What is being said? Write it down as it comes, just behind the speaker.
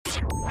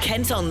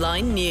Kent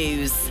Online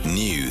News.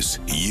 News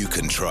you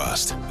can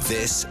trust.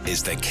 This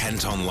is the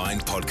Kent Online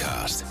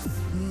Podcast.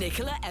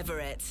 Nicola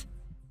Everett.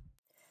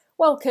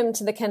 Welcome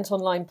to the Kent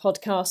Online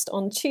Podcast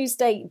on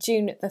Tuesday,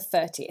 June the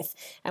 30th.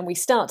 And we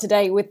start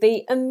today with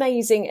the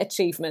amazing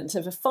achievement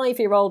of a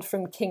 5-year-old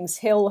from Kings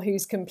Hill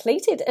who's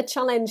completed a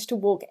challenge to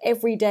walk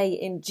every day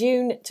in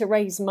June to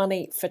raise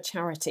money for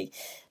charity.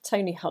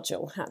 Tony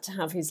Hudgell had to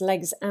have his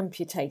legs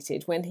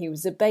amputated when he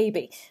was a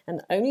baby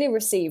and only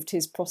received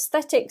his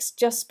prosthetics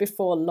just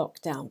before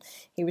lockdown.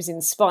 He was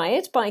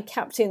inspired by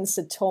Captain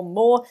Sir Tom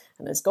Moore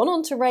and has gone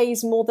on to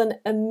raise more than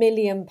 £1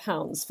 million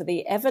for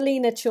the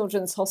Evelina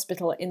Children's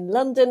Hospital in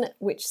London,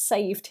 which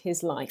saved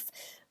his life.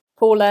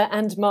 Paula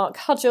and Mark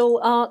Hudgell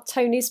are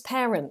Tony's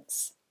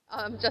parents.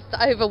 I'm just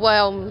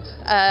overwhelmed.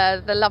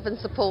 The love and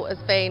support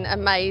has been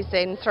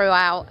amazing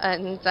throughout,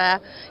 and I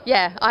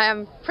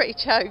am pretty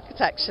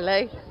choked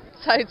actually.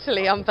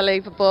 Totally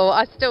unbelievable.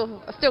 I still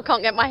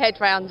can't get my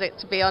head around it,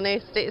 to be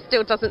honest. It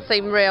still doesn't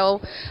seem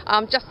real.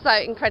 I'm just so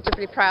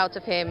incredibly proud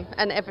of him,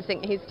 and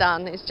everything he's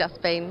done has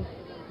just been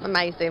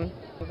amazing.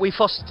 We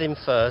fostered him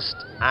first,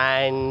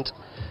 and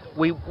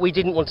we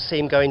didn't want to see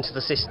him go into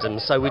the system,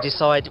 so we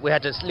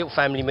had a little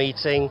family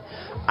meeting,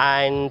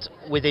 and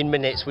within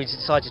minutes we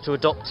decided to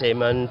adopt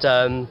him, and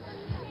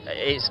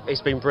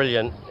it's been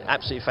brilliant,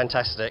 absolutely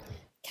fantastic.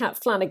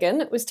 Kat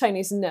Flanagan was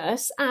Tony's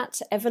nurse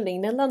at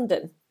Evelina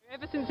London.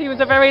 Ever since he was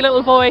a very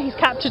little boy, he's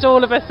captured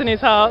all of us in his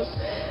hearts.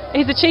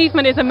 His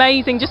achievement is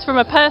amazing just from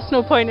a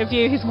personal point of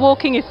view. His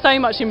walking is so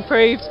much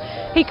improved.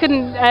 He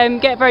couldn't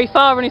get very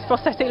far on his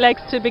prosthetic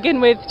legs to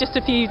begin with just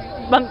a few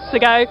months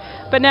ago,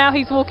 but now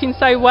he's walking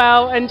so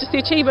well, and just the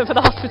achievement for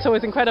the hospital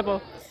is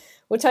incredible.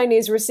 Well, Tony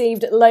has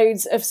received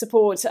loads of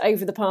support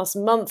over the past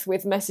month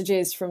with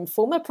messages from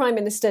former Prime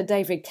Minister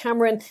David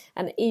Cameron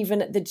and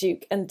even the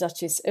Duke and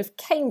Duchess of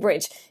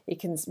Cambridge. You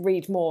can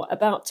read more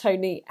about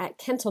Tony at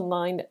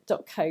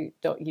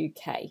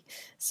kentonline.co.uk.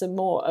 Some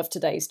more of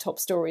today's top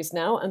stories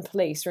now, and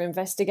police are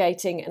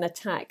investigating an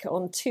attack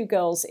on 2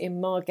 girls in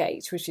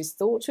Margate, which is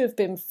thought to have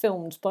been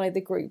filmed by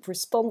the group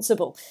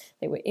responsible.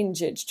 They were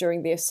injured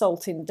during the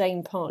assault in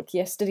Dane Park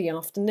yesterday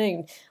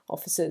afternoon.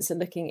 Officers are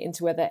looking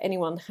into whether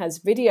anyone has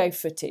video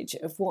footage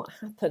of what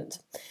happened.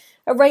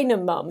 A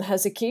Raynham mum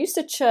has accused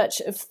a church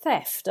of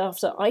theft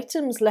after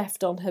items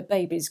left on her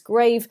baby's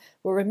grave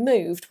were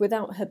removed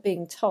without her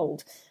being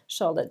told.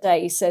 Charlotte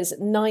Day says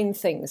 9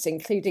 things,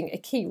 including a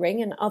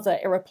keyring and other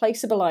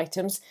irreplaceable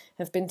items,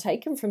 have been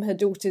taken from her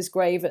daughter's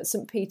grave at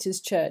St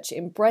Peter's Church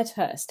in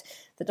Bredhurst.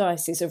 The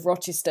Diocese of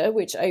Rochester,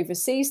 which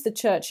oversees the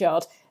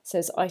churchyard,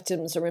 says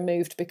items are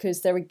removed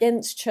because they're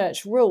against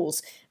church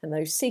rules and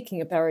those seeking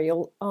a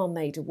burial are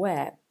made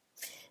aware.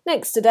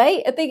 Next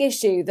today, a big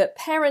issue that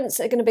parents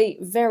are going to be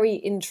very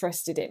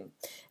interested in.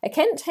 A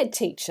Kent head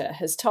teacher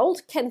has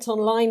told Kent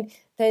Online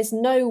there's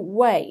no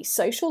way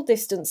social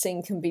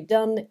distancing can be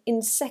done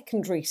in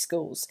secondary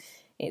schools.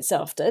 It's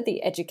after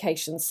the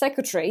Education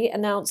Secretary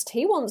announced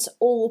he wants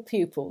all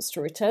pupils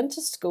to return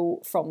to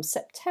school from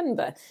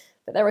September.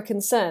 But there are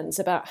concerns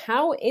about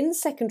how in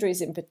secondaries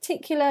in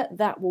particular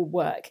that will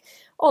work.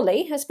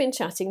 Ollie has been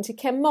chatting to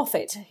Ken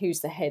Moffat,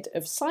 who's the head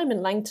of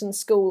Simon Langton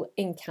School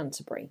in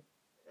Canterbury.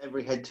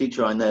 Every head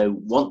teacher I know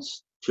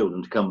wants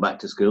children to come back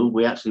to school.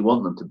 We actually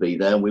want them to be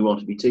there and we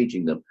want to be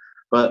teaching them,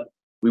 but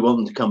we want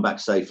them to come back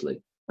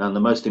safely. And the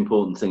most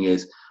important thing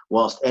is,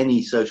 whilst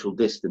any social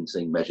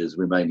distancing measures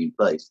remain in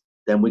place,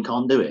 then we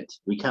can't do it.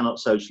 We cannot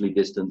socially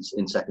distance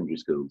in secondary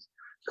schools.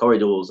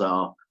 Corridors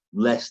are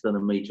less than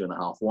 1.5 metres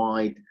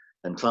wide,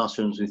 and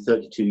classrooms with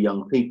 32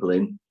 young people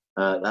in,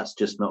 that's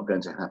just not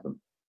going to happen.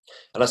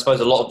 And I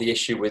suppose a lot of the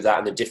issue with that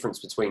and the difference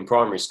between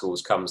primary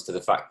schools comes to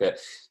the fact that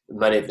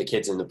many of the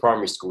kids in the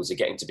primary schools are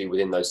getting to be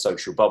within those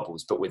social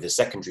bubbles, but with the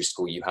secondary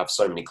school you have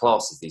so many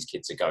classes these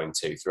kids are going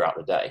to throughout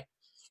the day.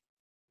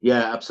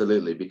 Yeah,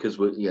 absolutely, because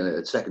we're,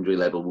 at secondary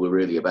level we're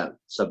really about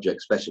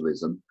subject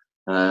specialism.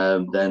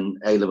 Then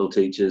A-level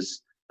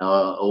teachers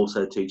are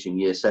also teaching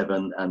year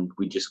 7, and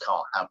we just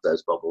can't have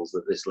those bubbles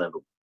at this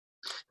level.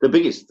 The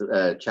biggest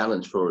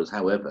challenge for us,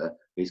 however,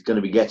 is going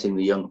to be getting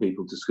the young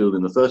people to school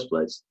in the first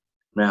place.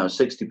 Now,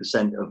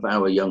 60% of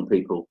our young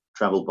people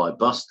travel by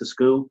bus to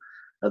school.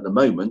 At the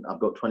moment, I've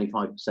got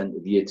 25%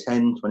 of year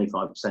 10,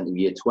 25% of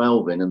year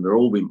 12 in, and they're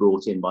all being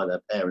brought in by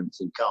their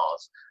parents in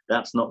cars.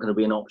 That's not going to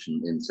be an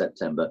option in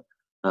September.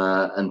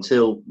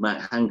 Until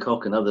Matt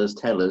Hancock and others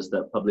tell us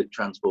that public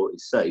transport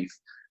is safe,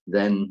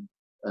 then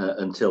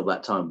until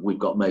that time, we've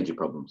got major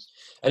problems.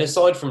 And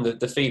aside from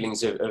the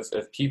feelings of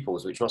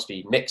pupils, which must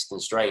be mixed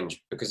and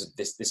strange because of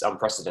this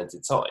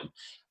unprecedented time,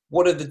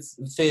 what are the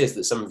fears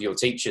that some of your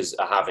teachers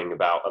are having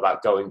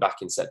about going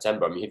back in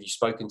September? I mean, have you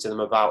spoken to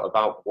them about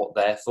what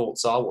their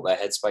thoughts are, what their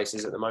headspace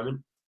is at the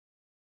moment?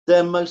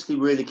 They're mostly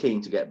really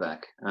keen to get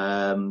back.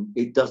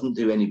 It doesn't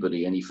do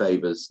anybody any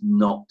favours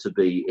not to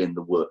be in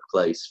the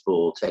workplace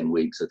for 10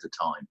 weeks at a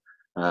time.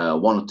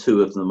 1 or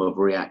 2 of them have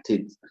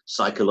reacted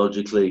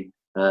psychologically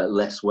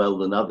less well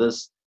than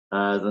others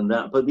than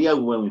that. But the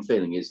overwhelming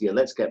feeling is,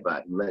 let's get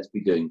back and let's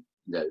be doing,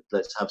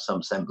 let's have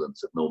some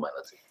semblance of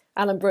normality.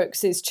 Alan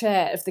Brooks is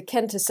chair of the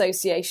Kent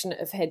Association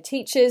of Head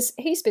Teachers.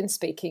 He's been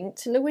speaking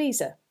to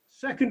Louisa.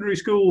 Secondary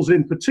schools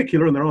in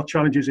particular, and there are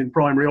challenges in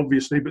primary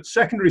obviously, but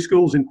secondary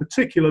schools in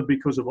particular,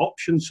 because of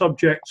option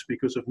subjects,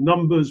 because of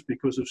numbers,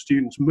 because of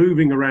students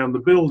moving around the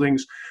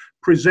buildings,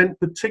 present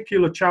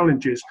particular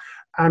challenges.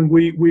 And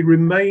we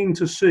remain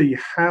to see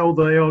how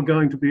they are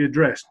going to be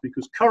addressed,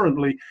 because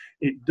currently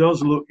it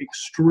does look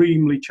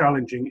extremely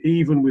challenging,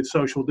 even with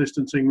social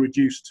distancing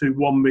reduced to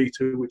 1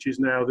 metre, which is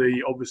now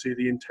obviously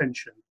the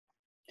intention.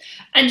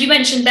 And you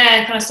mentioned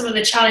there kind of some of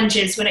the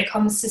challenges when it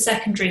comes to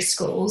secondary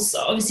schools.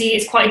 Obviously,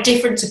 it's quite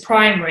different to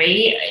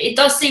primary. It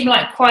does seem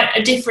like quite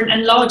a different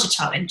and larger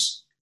challenge.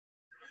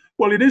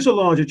 Well, it is a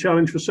larger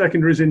challenge for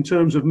secondaries in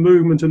terms of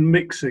movement and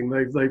mixing.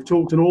 They've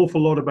talked an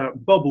awful lot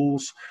about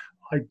bubbles.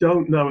 I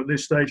don't know at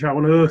this stage how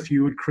on earth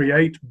you would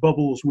create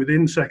bubbles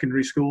within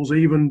secondary schools,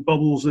 even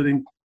bubbles that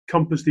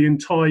encompass the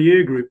entire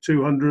year group,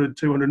 200,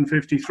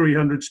 250,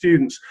 300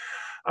 students.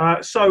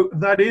 So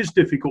that is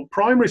difficult.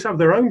 Primaries have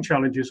their own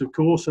challenges, of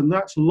course, and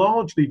that's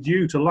largely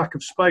due to lack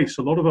of space.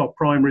 A lot of our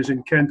primaries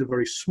in Kent are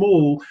very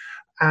small,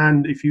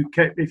 and if you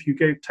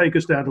take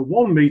us down to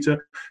 1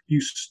 metre,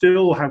 you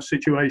still have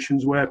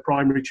situations where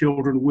primary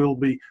children will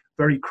be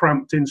very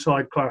cramped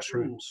inside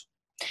classrooms.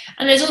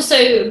 And there's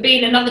also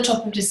been another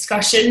topic of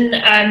discussion.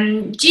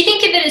 Do you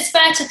think that it's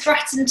fair to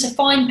threaten to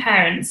fine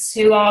parents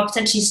who are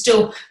potentially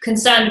still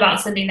concerned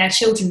about sending their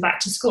children back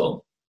to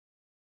school?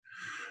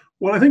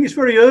 Well, I think it's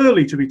very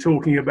early to be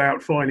talking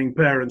about fining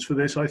parents for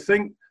this. I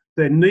think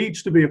there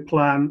needs to be a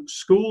plan.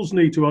 Schools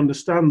need to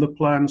understand the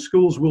plan.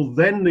 Schools will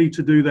then need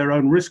to do their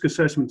own risk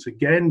assessments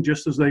again,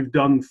 just as they've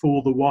done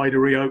for the wider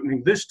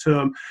reopening this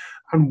term.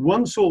 And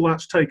once all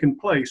that's taken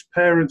place,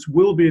 parents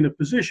will be in a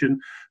position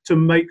to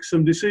make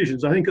some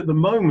decisions. I think at the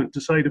moment,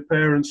 to say to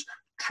parents,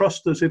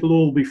 trust us, it'll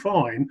all be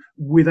fine,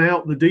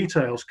 without the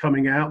details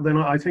coming out, then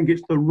I think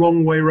it's the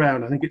wrong way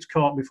round. I think it's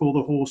cart before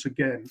the horse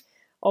again.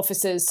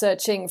 Officers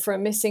searching for a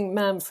missing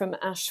man from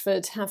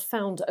Ashford have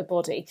found a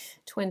body.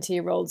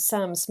 20-year-old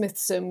Sam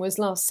Smithson was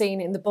last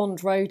seen in the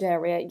Bond Road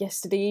area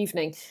yesterday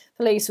evening.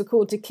 Police were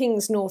called to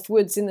Kings North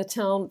Woods in the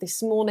town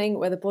this morning,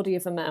 where the body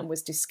of a man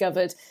was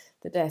discovered.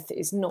 The death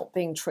is not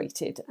being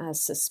treated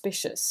as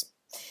suspicious.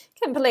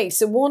 Kent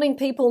Police are warning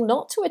people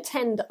not to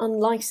attend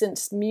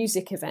unlicensed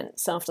music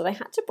events after they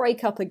had to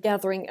break up a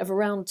gathering of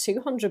around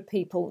 200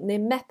 people near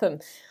Mepham.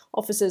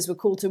 Officers were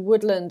called to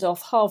Woodland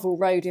off Harville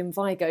Road in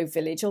Vigo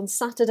Village on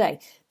Saturday.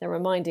 They're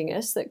reminding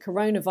us that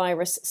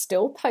coronavirus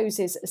still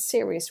poses a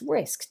serious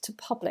risk to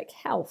public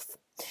health.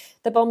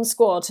 The bomb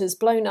squad has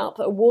blown up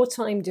a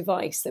wartime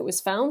device that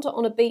was found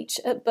on a beach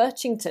at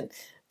Birchington.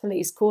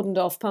 Police cordoned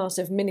off part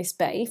of Minnis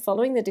Bay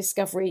following the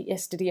discovery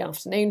yesterday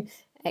afternoon.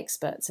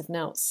 Experts have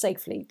now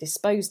safely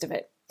disposed of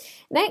it.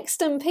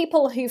 Next,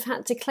 people who've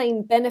had to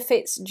claim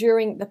benefits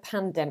during the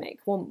pandemic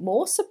want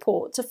more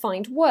support to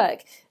find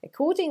work,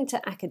 according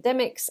to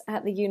academics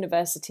at the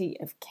University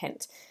of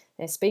Kent.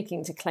 They're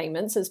speaking to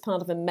claimants as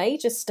part of a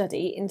major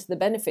study into the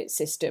benefit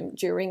system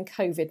during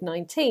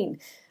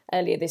COVID-19.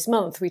 Earlier this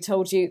month, we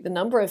told you the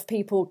number of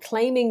people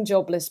claiming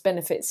jobless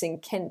benefits in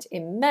Kent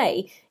in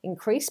May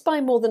increased by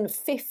more than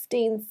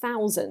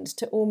 15,000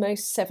 to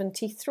almost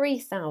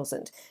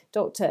 73,000.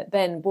 Dr.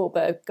 Ben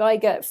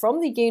Warburg-Geiger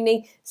from the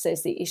uni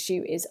says the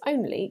issue is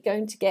only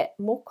going to get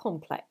more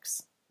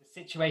complex.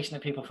 The situation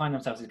that people find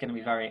themselves is going to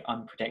be very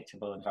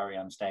unpredictable and very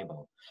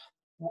unstable.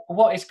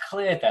 What is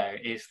clear, though,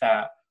 is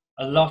that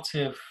a lot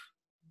of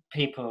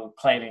people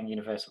claiming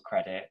universal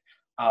credit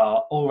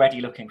are already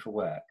looking for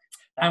work.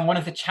 And one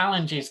of the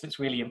challenges that's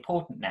really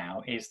important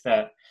now is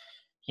that,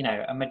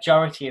 a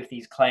majority of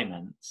these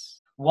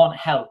claimants want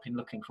help in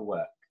looking for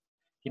work.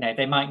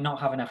 They might not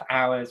have enough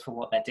hours for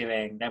what they're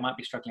doing. They might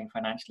be struggling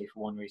financially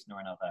for one reason or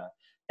another.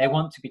 They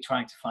want to be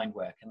trying to find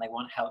work and they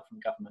want help from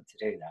government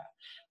to do that.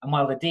 And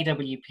while the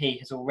DWP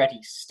has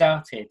already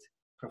started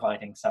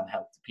providing some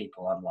help to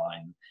people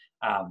online,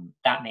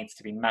 that needs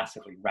to be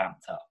massively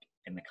ramped up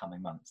in the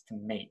coming months to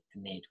meet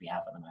the need we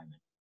have at the moment.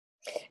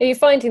 Are you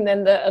finding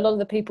then that a lot of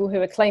the people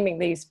who are claiming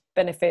these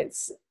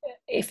benefits,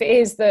 if it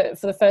is that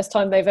for the first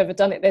time they've ever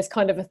done it, there's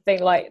kind of a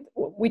thing like,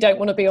 we don't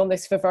want to be on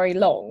this for very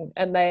long,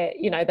 and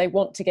they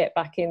want to get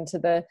back into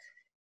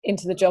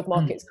the job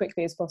market as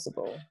quickly as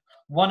possible?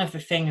 One of the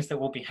things that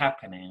will be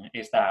happening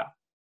is that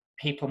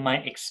people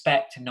might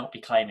expect to not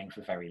be claiming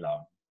for very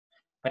long,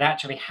 but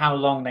actually how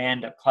long they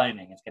end up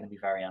claiming is going to be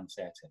very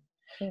uncertain.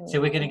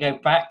 So we're going to go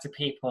back to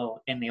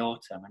people in the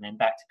autumn and then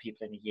back to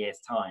people in a year's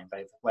time,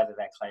 both whether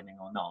they're claiming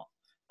or not,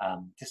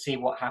 to see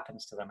what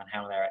happens to them and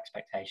how their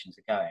expectations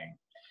are going.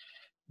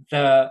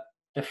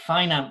 The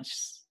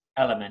finance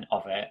element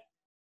of it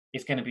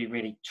is going to be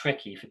really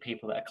tricky for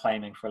people that are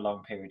claiming for a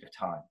long period of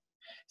time.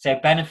 So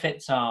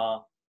benefits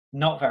are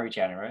not very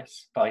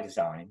generous by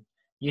design.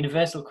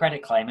 Universal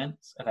credit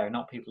claimants, although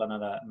not people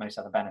on most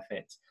other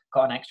benefits,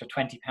 got an extra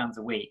 £20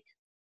 a week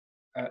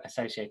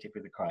associated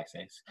with the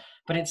crisis,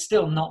 but it's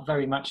still not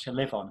very much to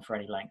live on for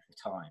any length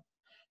of time.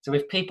 So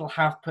if people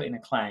have put in a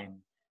claim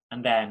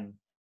and then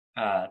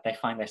they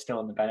find they're still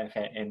on the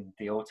benefit in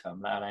the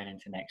autumn, let alone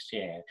into next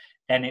year,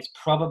 then it's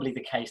probably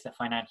the case that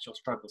financial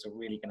struggles are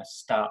really going to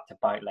start to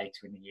bite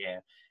later in the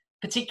year,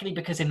 particularly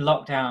because in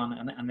lockdown,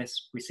 and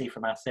this we see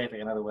from our survey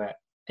and other work,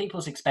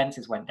 people's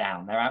expenses went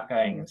down, their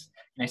outgoings.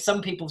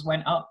 Some people's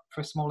went up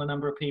for a smaller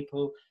number of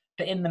people,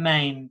 but in the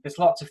main, there's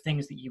lots of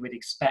things that you would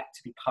expect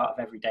to be part of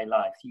everyday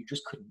life you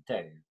just couldn't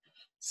do.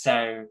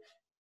 So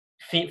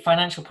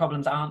financial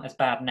problems aren't as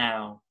bad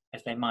now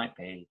as they might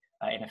be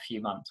in a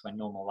few months when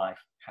normal life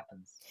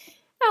happens.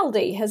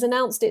 Aldi has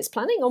announced it's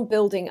planning on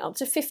building up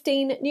to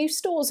 15 new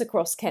stores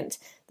across Kent.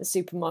 The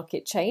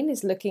supermarket chain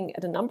is looking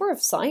at a number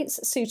of sites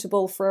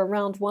suitable for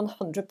around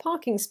 100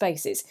 parking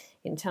spaces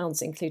in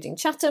towns including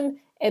Chatham,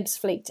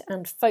 Ebbsfleet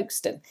and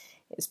Folkestone.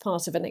 It's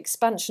part of an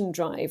expansion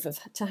drive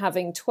to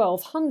having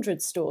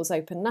 1,200 stores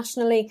open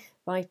nationally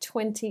by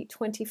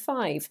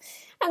 2025.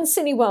 And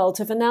Cineworld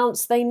have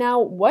announced they now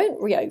won't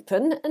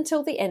reopen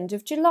until the end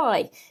of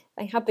July.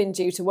 They have been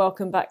due to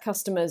welcome back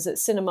customers at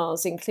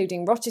cinemas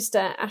including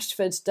Rochester,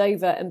 Ashford,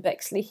 Dover and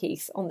Bexley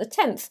Heath on the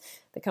 10th.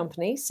 The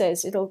company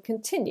says it'll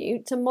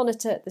continue to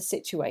monitor the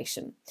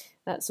situation.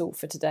 That's all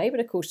for today, but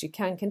of course you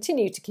can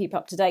continue to keep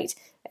up to date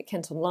at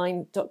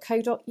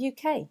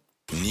kentonline.co.uk.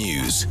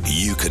 News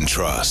you can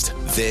trust.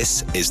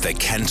 This is the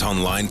Kent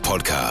Online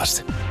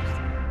Podcast.